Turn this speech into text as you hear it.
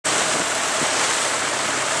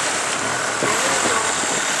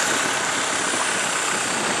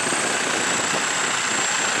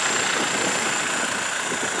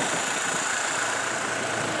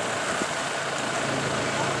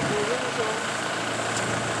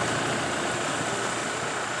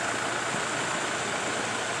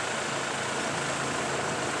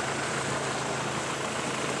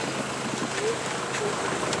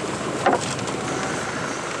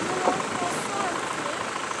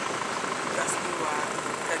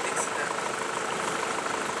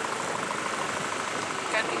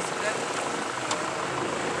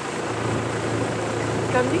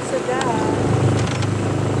Kambing sedap.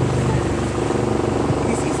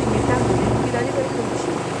 Di sisi metang, kita ni very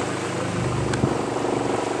crunchy.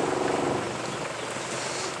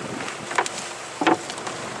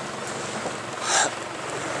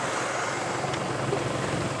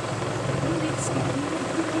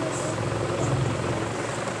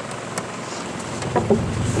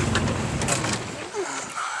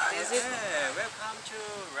 Welcome to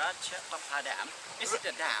Rajjaprabha Dam. This is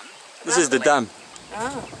the dam. This is the dam.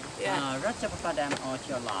 Ah, yeah. Rajjaprabha Dam or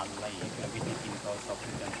Cheow Lake within Khao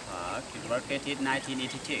Southern Park. It was created in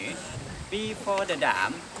 1982. Before the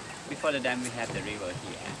dam, we have the river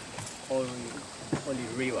here. Holy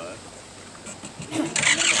river.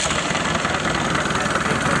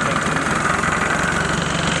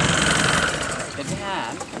 The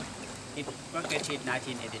dam, it was created in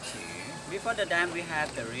 1982. Before the dam, we have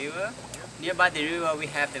the river. Nearby the river, we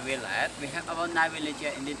have the village. We have about 9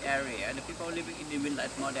 villages in this area. The people living in the village,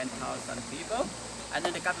 more than 1,000 people. And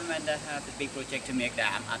then the government has a big project to make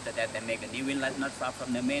dam. After that, they make a new village not far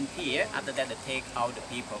from the main pier. After that, they take out the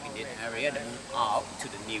people in this area. They move out to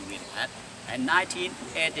the new village. And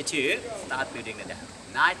 1982, start building the dam.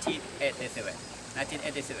 1987,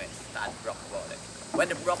 start rock water. When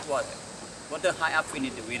the rock water high up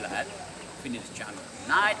finish the village, finish the jungle.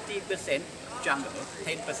 90% jungle,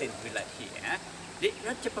 10% village here. The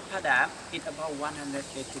Rajjaprabha Dam is about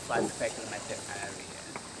 185 square kilometer area.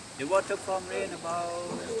 The water from rain about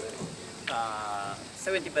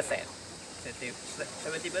 70%, 70%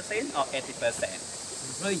 or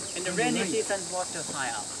 80%. In the rainy season, water high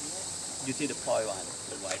up. You see the point one,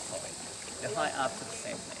 the white point. The high up to the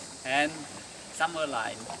same place. And summer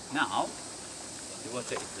like now, the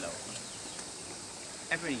water is low.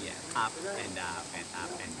 Every year, up and down and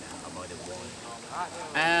up and down about the water.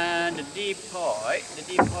 And the deep point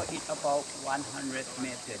is about 100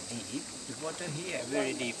 meters deep. The water here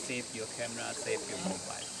very deep. Save your camera, save your mobile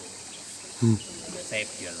phone,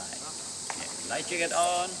 save your life. Yeah. Life jacket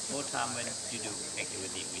on all time when you do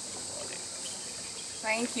activity with the water.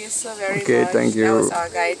 Thank you so very much. Okay, thank you. That was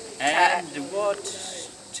our guide. And the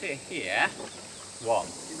water here, warm.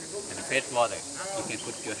 And the fresh water. You can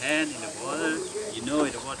put your hand in the water. You know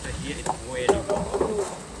the water here is very warm.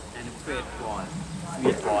 And the fresh water,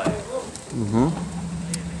 sweet water.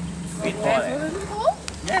 Sweet water.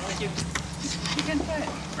 Yes, you can try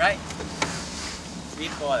it, right?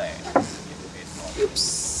 Sweet water.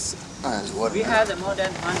 Oops. We have the more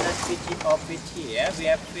than 100 species of fish here. We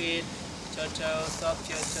have fish, turtle,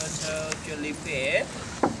 soft-tailed turtle, jellyfish.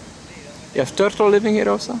 You have turtle living here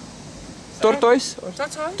also? Tortoise?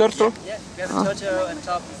 Turtle? Turtle? Yeah, we have turtle and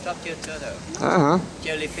soft-tailed turtle.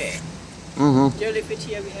 Jellyfish. Jellyfish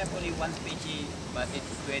here we have only one species, but it's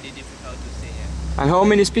very difficult to see here. And how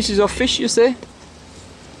many species of fish you say?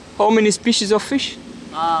 How many species of fish?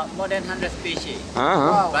 More than 100 species.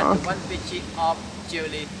 Wow. But one species of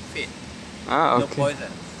jellyfish. Okay. No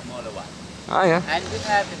poison, smaller one. Yeah. And we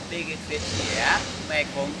have the biggest fish here,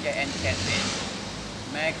 Mekongja and catfish.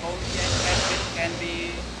 Mekongja and catfish can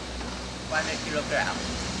be 100 kilograms.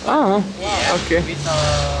 Yeah, okay. With a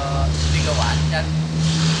bigger one, that's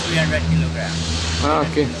 300 kilograms.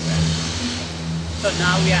 Okay. So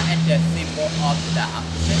now we are at the symbol of the dam.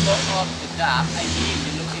 The symbol of the dam, I mean,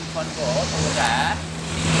 you look in front board over there,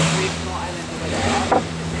 three small island over there, the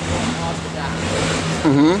symbol of the dam.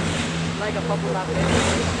 Like a popular place,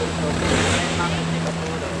 so take a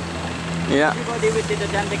photo. Yeah. Everybody within the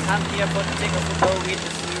dam, they come here for to take a photo with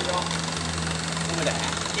the three rock over there.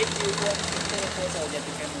 If you want to take a photo, then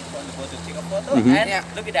you can move on the boat to take a photo. And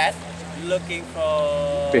look at that, looking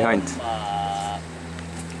from behind.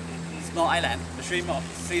 Small island, the three small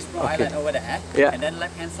island over there. Yeah. And then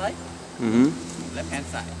left hand side. Left hand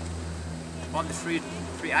side. From the three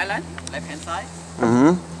island, left hand side.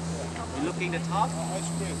 You're looking the top.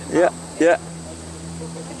 Yeah. The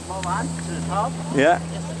small one to the top. Yeah.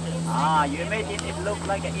 You imagine it look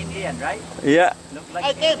like an Indian, right? Yeah. Look like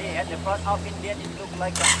an Indian. The front of Indian, it look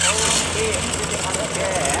like an old Indian sitting on the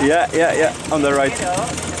chair. Yeah. On the right. In the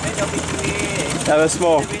middle between. That was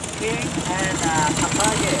small. Between king and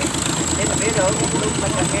papaya. In the middle, it looks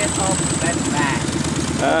like a head of Batman.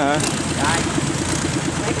 Right?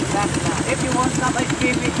 Make it back now. If you want some ice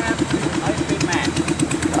cream, we have ice cream man.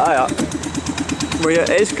 Ja. Wil je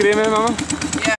ijscream, hè, mama?